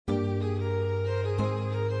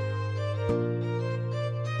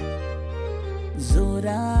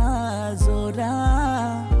Zora,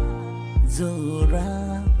 Zora,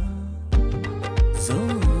 Zora,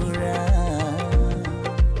 Zora.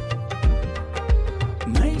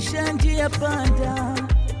 Maisha njia panda,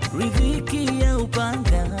 riziki ya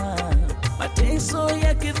upanga, mateso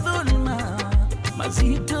ya kidhulma,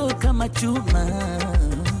 mazito kama chuma.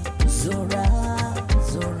 Zora,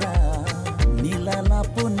 Zora,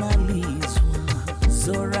 nilalapo nalizwa.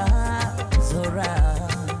 Zora, Zora,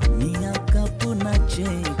 niamkapo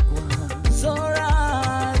nachekwa.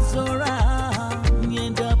 Zora, Zora,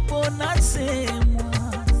 niendapo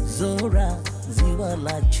nasemwa. Zora, ziwa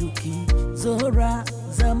la chuki. Zora,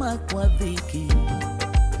 zama kwa dhiki.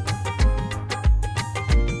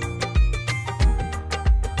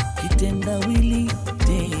 Kitendawili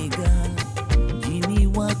tega, jini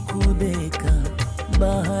wa kudeka,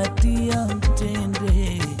 bahati ya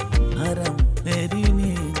mtende, haram heri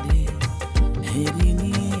niende, heri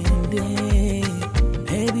niende,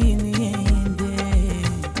 heri niende.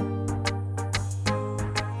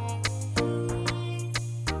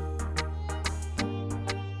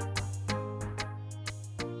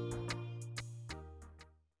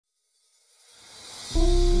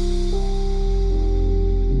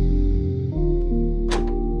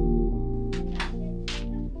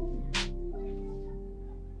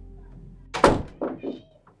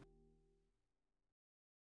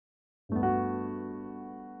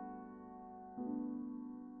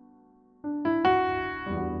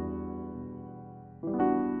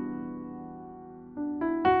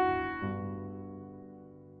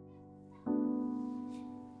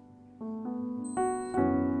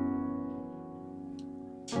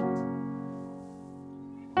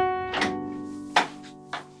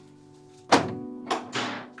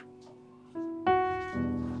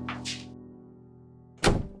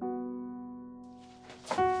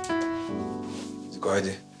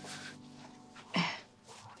 Kwaje?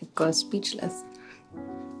 Niko speechless.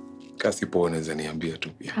 Kasi po unaweza niambia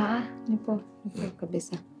tu pia. Nipo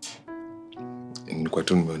kabisa. Nilikuwa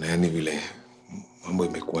tu nimeona yani vile mambo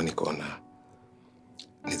imekuwa nikaona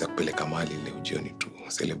niweza kupeleka mali leo jioni tu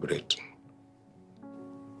celebrate.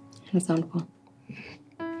 Sound poa.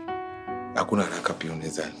 Hakuna haraka pia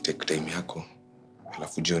unaweza take time yako.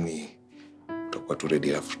 Alafu jioni tutakuwa tu ready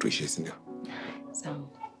alafu tuishe sindio? Sawa.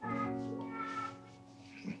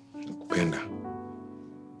 Nakupenda.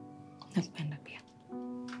 Nakupenda pia.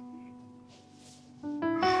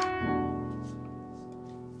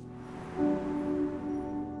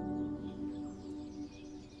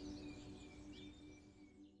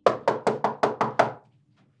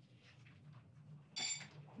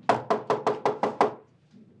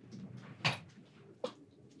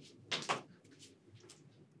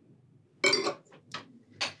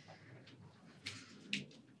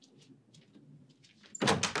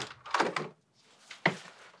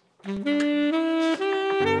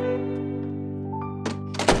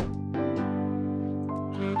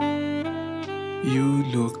 You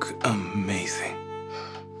look amazing.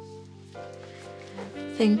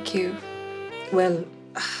 Thank you. Well,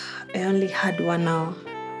 I only had 1 hour,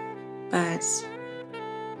 but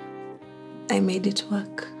I made it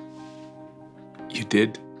work. You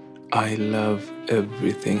did? I love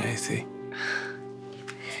everything I say.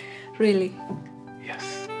 Really?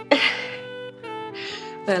 Yes.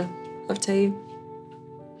 Well, after you.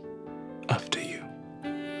 After you.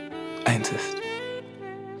 I insist.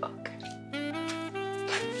 Okay.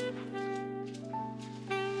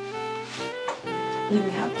 Let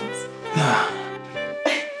me have this. Nah.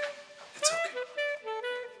 It's okay.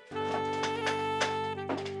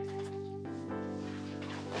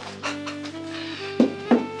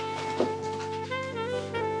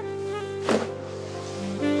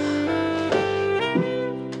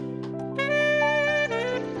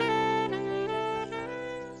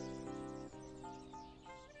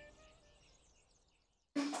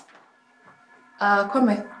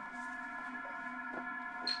 Kwame.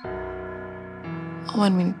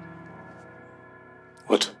 1 minute.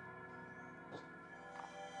 What?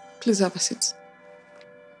 Please have a seat.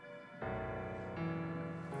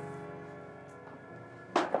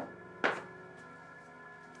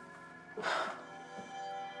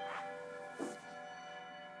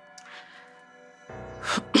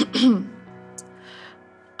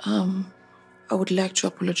 I would like to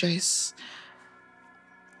apologize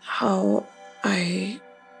how I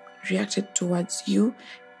reacted towards you.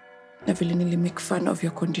 I really make fun of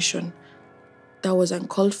your condition. That was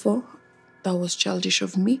uncalled for. That was childish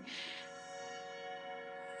of me.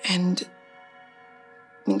 And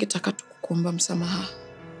ningetaka tu kukuomba msamaha.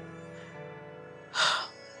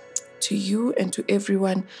 To you and to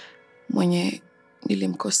everyone mwenye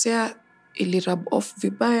nilimkosea, ili rub off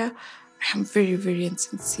vibaya. I am very, very and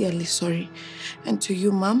sincerely sorry. And to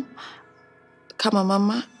you, Mom, kama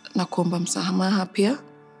mama, nakuomba msamaha pia.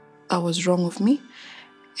 I was wrong of me.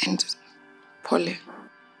 And pole.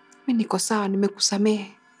 Mimi niko sawa,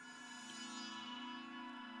 nimekusamehe.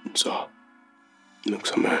 So,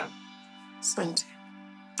 nimekusamehe. Asante.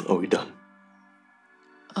 Are we done?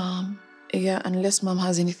 Yeah, unless Mom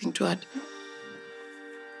has anything to add.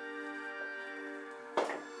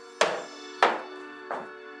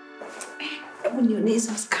 When your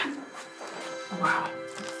nasal scan. Wow.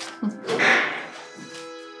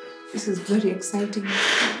 This is very exciting.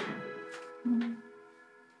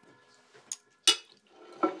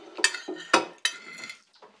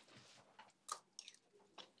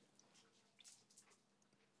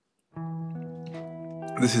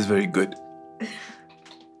 This is very good.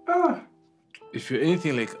 If you're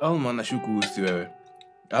anything like Alma, nashuku usi wewe.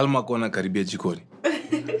 Alma kona karibia jikoni.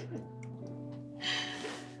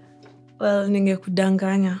 Well,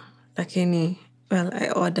 ningekudanganya, lakini, well, I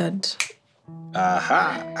ordered.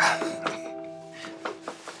 Aha.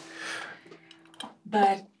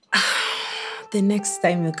 But the next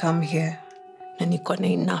time you come here, na niko na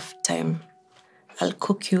enough time, I'll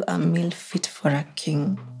cook you a meal fit for a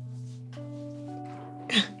king.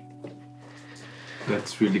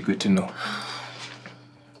 That's really good to know.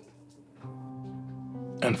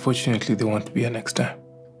 Unfortunately, there won't be a next time.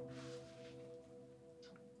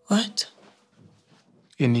 What?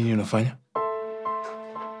 Ya nini unafanya?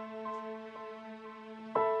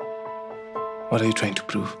 What are you trying to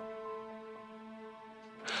prove?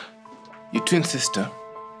 Your twin sister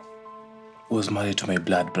was married to my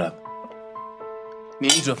blood brother.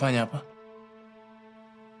 Nini tunafanya hapa?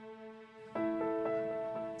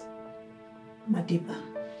 Madiba,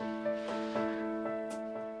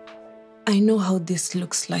 I know how this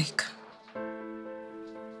looks like.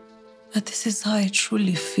 But this is how I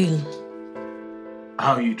truly feel.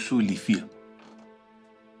 How you truly feel.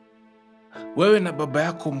 Wewe na baba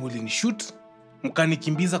yako mlinishoot,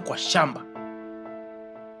 mkanikimbiza kwa shamba.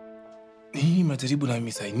 Nini majaribu na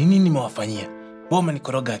mimi sai? Nini nimewafanyia? Mbona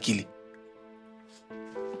nikoroga akili?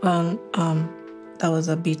 Well, that was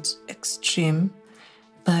a bit extreme,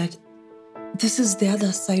 but this is the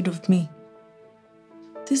other side of me.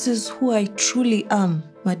 This is who I truly am,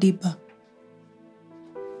 Madiba.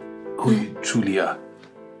 Who you truly are.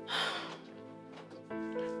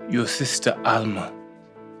 Your sister Alma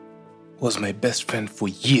was my best friend for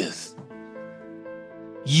years.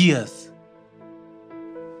 Years.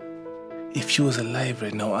 If she was alive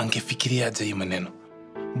right now, angefikiria aje hii maneno.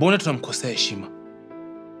 Mbona tunamkosea heshima?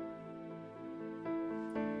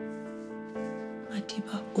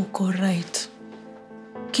 Madiba, uko right.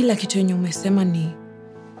 Kila kitu yenye umesema ni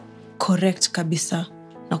correct kabisa,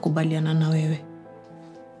 nakubaliana na wewe.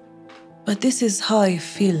 But this is how I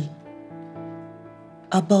feel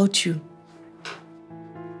about you.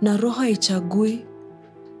 Na roho haichagui.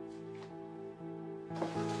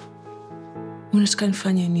 Unataka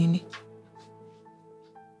nifanye nini?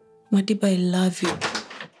 Madiba, I love you.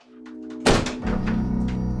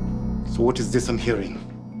 So what is this I'm hearing?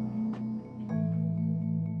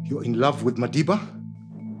 You're in love with Madiba?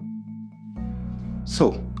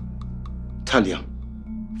 So, Talia,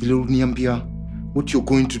 vile uliniambia what you're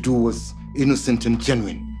going to do was innocent and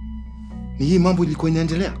genuine. Ni hii mambo ilikuwa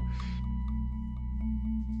inaendelea?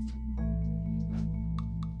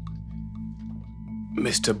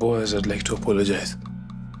 Mr. Boaz, I'd like to apologize.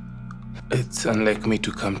 It's unlike me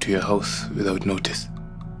to come to your house without notice.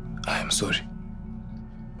 I am sorry.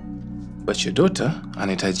 But your daughter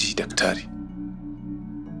anahitaji daktari.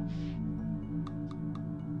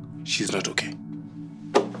 She's not okay.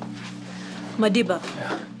 Madiba.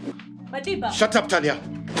 Yeah. Madiba. Shut up, Talia.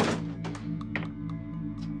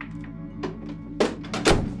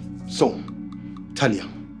 So, Talia,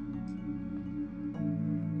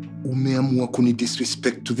 umeamua kuni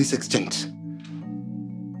disrespect to this extent?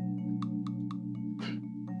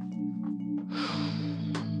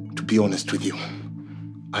 To be honest with you,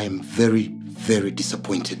 I am very, very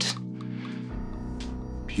disappointed.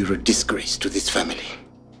 You're a disgrace to this family.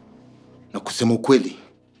 Na kusema ukweli,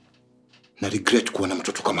 na regret kuwa na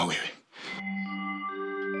mtoto kama wewe.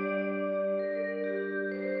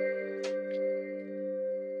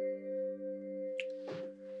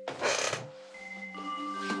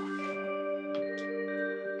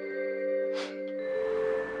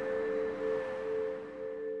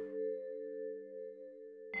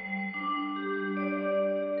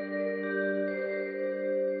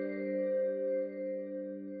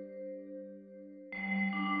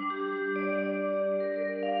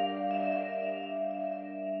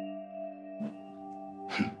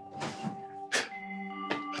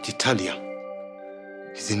 Talia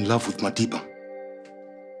is in love with Madiba.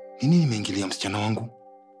 Nini imeingilia msichana wangu?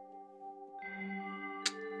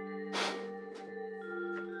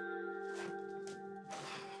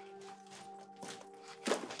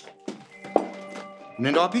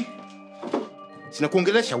 Unaenda wapi? Sina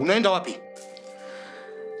kuongelesha, unaenda wapi?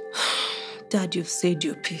 Dad, you've said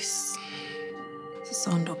your piece.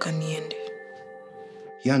 Sasa ondoka niende.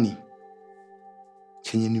 Yani,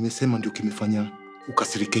 chenye nimesema ndio kimefanya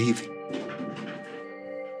ukasirike hivi.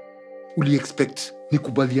 Uli expect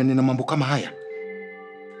nikubaliane na mambo kama haya?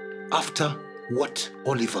 After what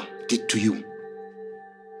Oliver did to you,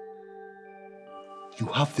 you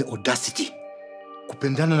have the audacity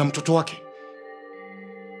kupendana na mtoto wake.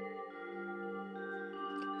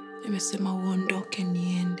 Nimesema uondoke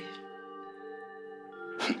niende.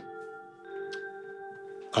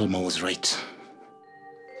 Alma was right.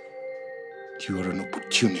 You are an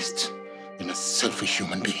opportunist and a selfish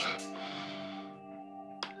human being.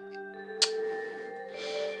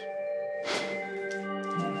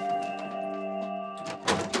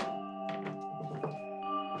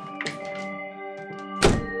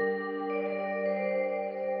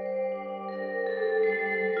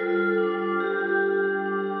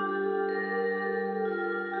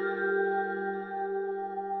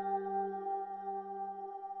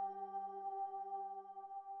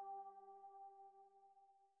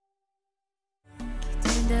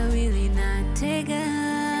 Kitendawili natega,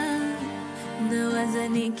 nawaza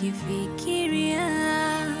nikifikiria,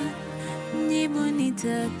 jibu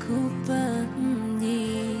nitakupa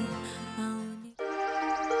mji.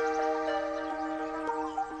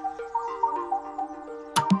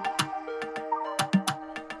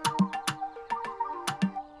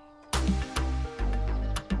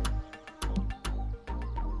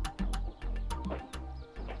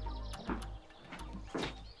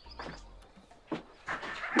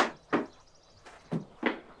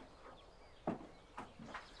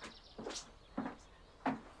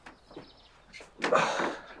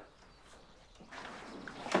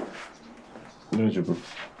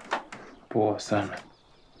 Poa sana.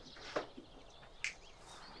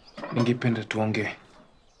 Ningependa tuongee.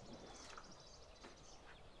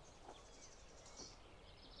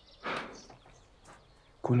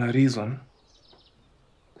 Kuna reason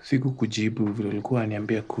siku kujibu vile ulikuwa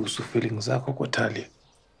niambia kuhusu feelings zako kwa Talia.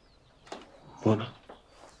 Mbona?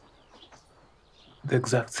 The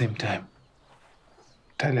exact same time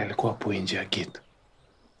Talia alikuwa hapo nje ya gate.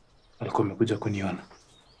 Alikuwa amekuja kuniona.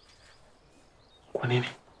 Kwa nini?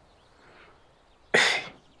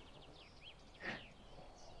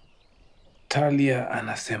 Talia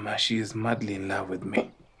anasema she is madly in love with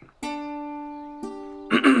me.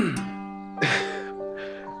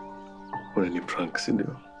 Unani prank, si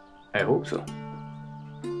ndio? I hope so.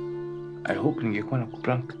 I hope ningekuwa na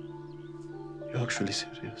kuprank. You're actually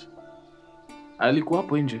serious? Alikuwa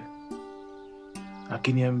hapo nje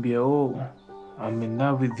akiniambia, oh, I'm in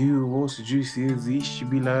love with you. Oh, sijui siwezi ishi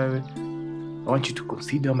bila wewe. I want you to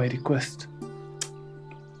consider my request.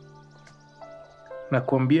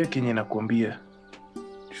 Nakuambia kenye nakuambia.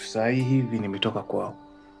 Sahi hivi nimetoka kwao.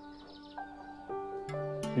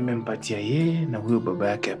 Nimempatia yeye na huyo baba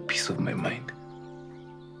yake a piece of my mind.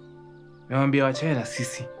 Nimwambia wachane na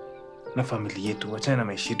sisi na familia yetu, wachane na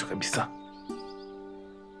maisha yetu kabisa.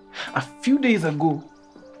 A few days ago,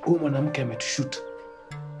 huyo mwanamke ametushoot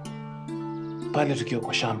pale tukiwa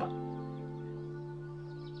kwa shamba.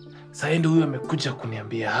 Sasa ndio huyo amekuja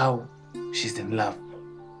kuniambia how she's in love.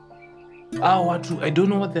 Hao watu, I don't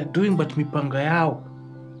know what they're doing, but mipanga yao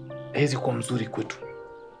haiwezi kuwa mzuri kwetu.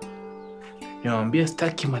 Niwaambia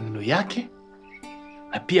sitaki maneno yake,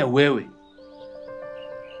 na pia wewe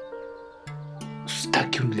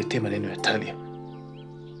sitaki uniletee maneno ya Talia.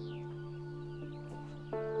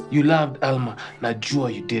 You loved Alma,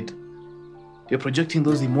 najua you did. You're projecting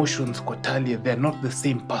those emotions kwa Talia. They're not the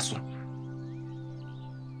same person.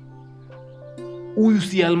 Huyu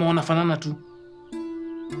si Alma, wanafanana tu.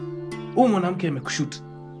 Huyu mwanamke amekushoot.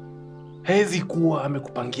 Hawezi kuwa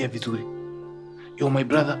amekupangia vizuri. You're my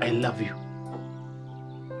brother, I love you.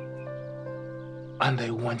 And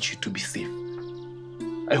I want you to be safe.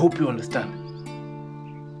 I hope you understand.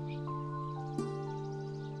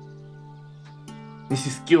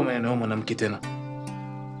 Nisisikie maneno ya mwanamke tena.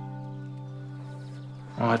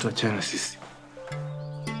 Watu wachana na sisi.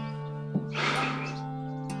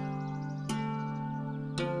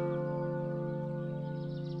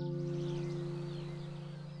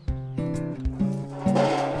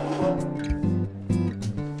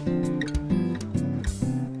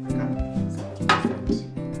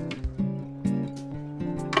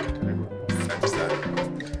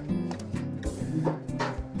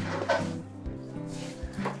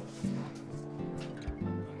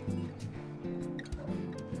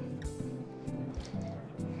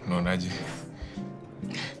 unaonaje?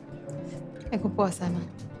 Eko poa sana.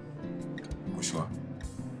 Kushua.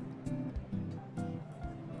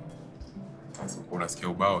 Sasa unasikia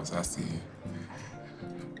ubao sasa.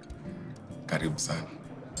 Karibu sana.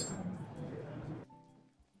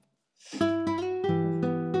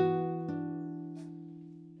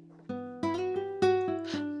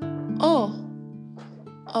 Oh,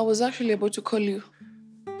 I was actually about to call you.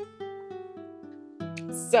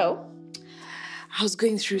 So, I was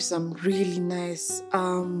going through some really nice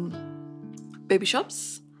baby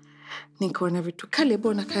shops. Nikaona vitu kale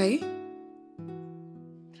bona kai.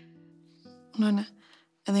 Unaona?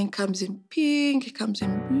 And then it comes in pink, it comes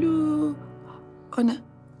in blue. Ona.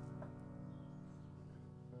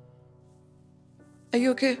 Are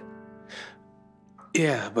you okay?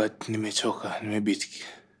 Yeah, but nimechoka, nimebitiki.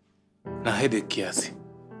 Na headache kiasi.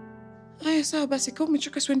 Aya, sawa basi, kama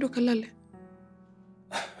umechoka siende ukalale.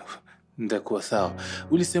 Nitakuwa sawa.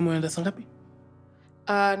 Ulisema unaenda saa ngapi?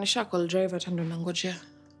 Nisha call driver tando nangojea.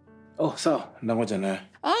 Oh, sawa. Nangoja nawe.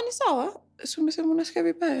 Ni sawa. Si umesema unasikia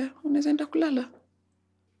vibaya, unaweza enda kulala.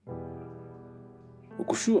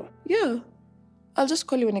 Uko sure? Yeah. I'll just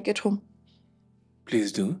call you when I get home.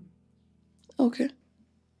 Please do. Okay.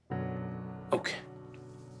 Okay.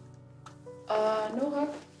 No hug.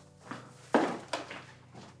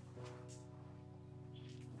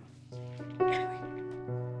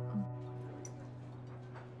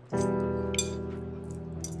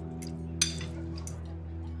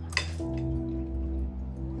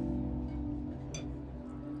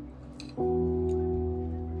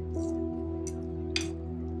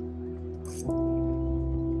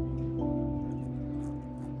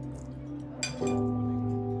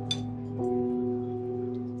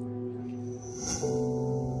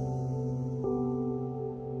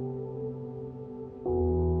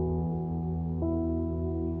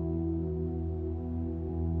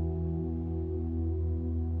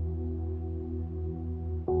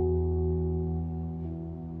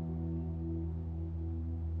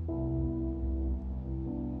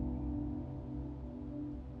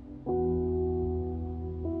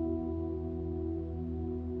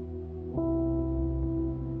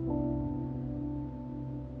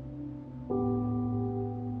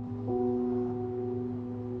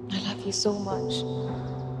 I love you so much.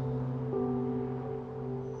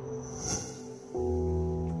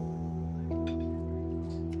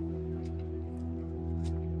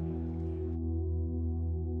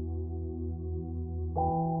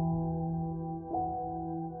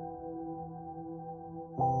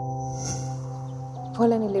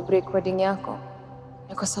 Pole nilibreak wedding yako.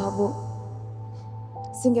 Ni kwa sababu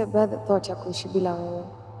singebear the thought ya kuishi bila wewe.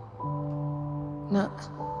 Na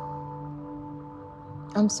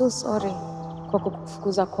I'm so sorry kwa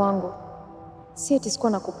kukufukuza kwangu. Si eti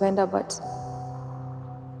sikuwa nakupenda, but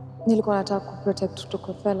nilikuwa nataka kuprotect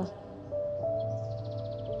Tukofela.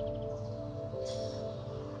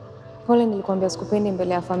 Pole nilikwambia sikupendi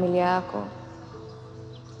mbele ya familia yako.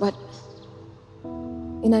 But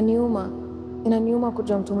inaniuma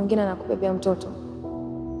kujua mtu mwingine anakubebea mtoto.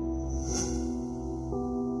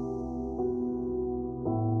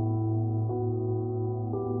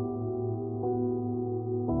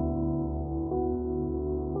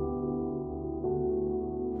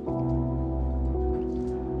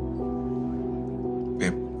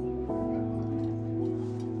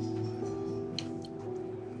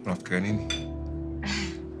 Unafikiria nini?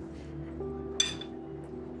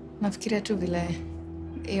 Nafikiria tu vile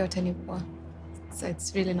yote ni poa. So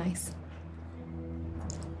it's really nice.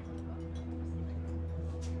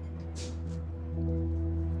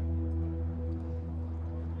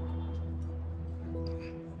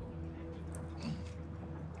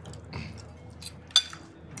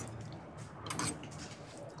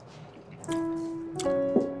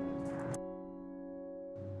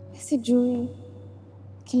 Sijui.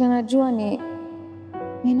 Kila najua ni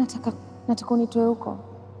nataka unitoe huko.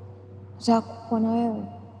 Nataka kuwa na wewe.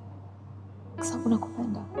 Kwa sababu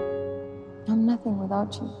nakupenda. I'm nothing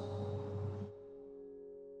without you.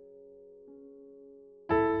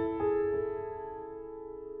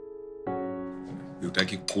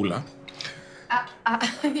 Hutaki kula?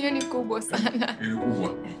 Hiyo ni kubwa sana. Ni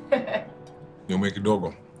kubwa. Nyome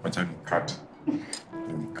kidogo. Acha nikate.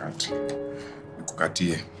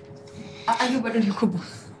 Nikukatie. Hiyo bado ni kubwa.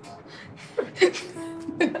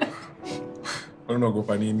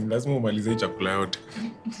 Unaogopa nini? Lazima umalize chakula yote.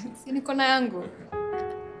 Si niko na yangu.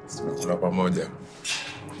 Tunakula pamoja.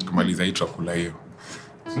 Kumaliza hii chakula hiyo.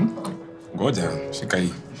 Ngoja, shika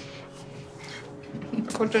hii.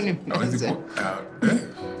 Koto ni mmoja.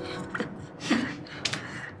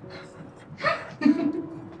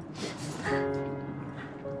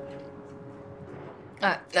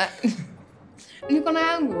 Niko na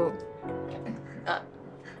yangu.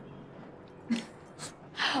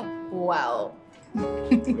 Wow.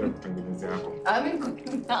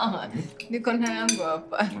 Niko na yangu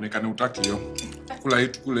hapa. Unaonekana utaki hiyo. Kula hii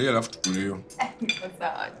tukule hiyo alafu tukule hiyo. Niko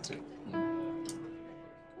sawa tu.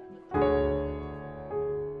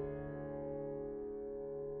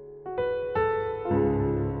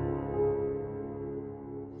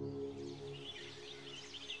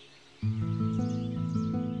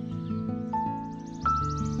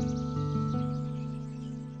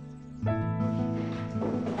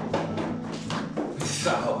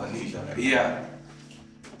 Sawa, Lila. Yeah.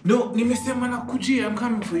 No, nimesema nakujia. I'm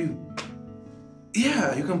coming for you.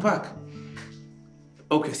 Yeah, you can park.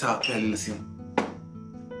 Okay, sawa. Pia Lila simu.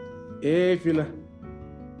 Fila.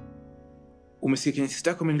 Umesikia kenye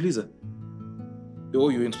sister yako ameniuliza? Oh,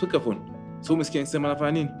 you're in speakerphone. So umesikia nisema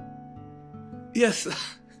nafanya nini? Yes.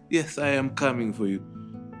 Yes, I am coming for you.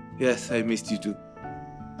 Yes, I missed you too.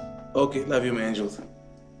 Okay, love you, my angels.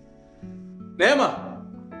 Neema!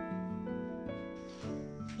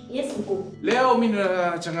 Yes, mkuu. Leo mimi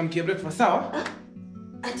nachangamkia breakfast, sawa?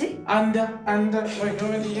 Ati? Anda.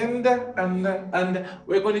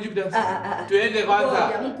 Wewe kwani jibu dance? Tuende kwanza.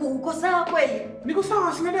 Mkuu, uko sawa kweli? Niko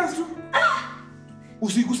sawa, sina dance tu.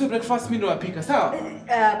 Usiguse breakfast, mimi ndo napika, sawa?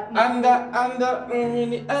 Anda.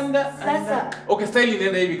 Sasa. Okay, style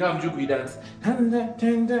inaenda hivi kama mjuu kuidance.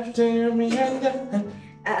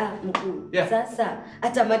 Mkuu. Yeah. Sasa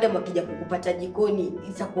hata madam akija kukupata jikoni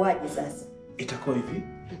itakuwaje sasa? Itakuwa hivi.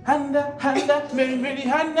 Handa, mimi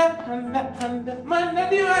handa, mana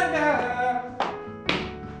di handa.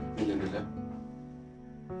 Endelea.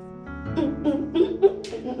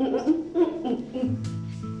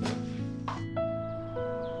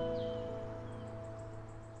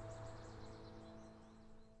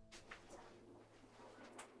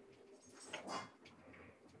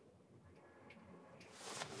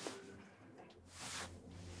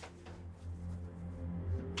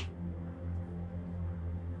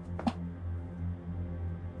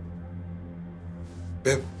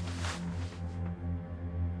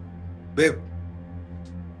 Babe.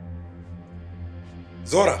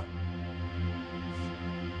 Zora.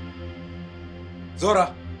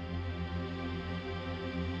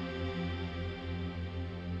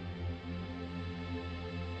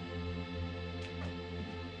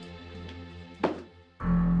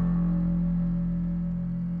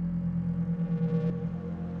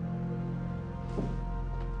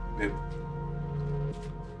 Babe.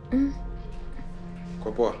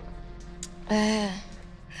 Kwa poa.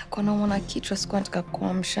 Kuna mwana kichwa sikuwa nataka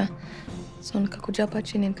kuamsha. So nikakuja hapa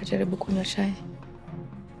chini nikajaribu kunywa chai.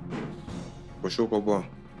 Kwa poa.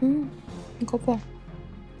 Niko poa.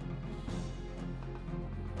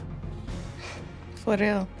 For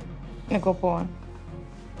real. Niko poa.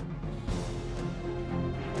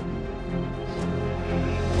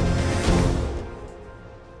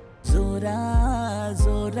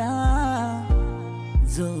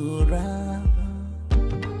 Zora.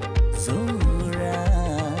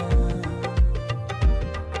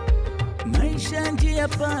 Maisha njia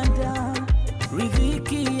panda,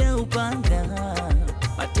 riziki ya upanga,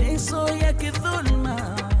 mateso ya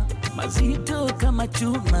kidhulma, mazito kama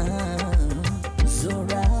chuma.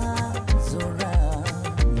 Zora,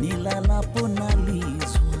 nilalapo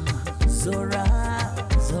nalizwa. Zora,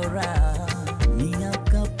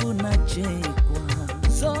 niamkapo nachekwa.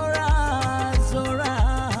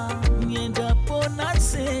 Zora, niendapo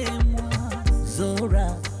nasemwa.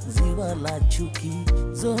 Zora, ziwa la chuki.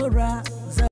 Zora,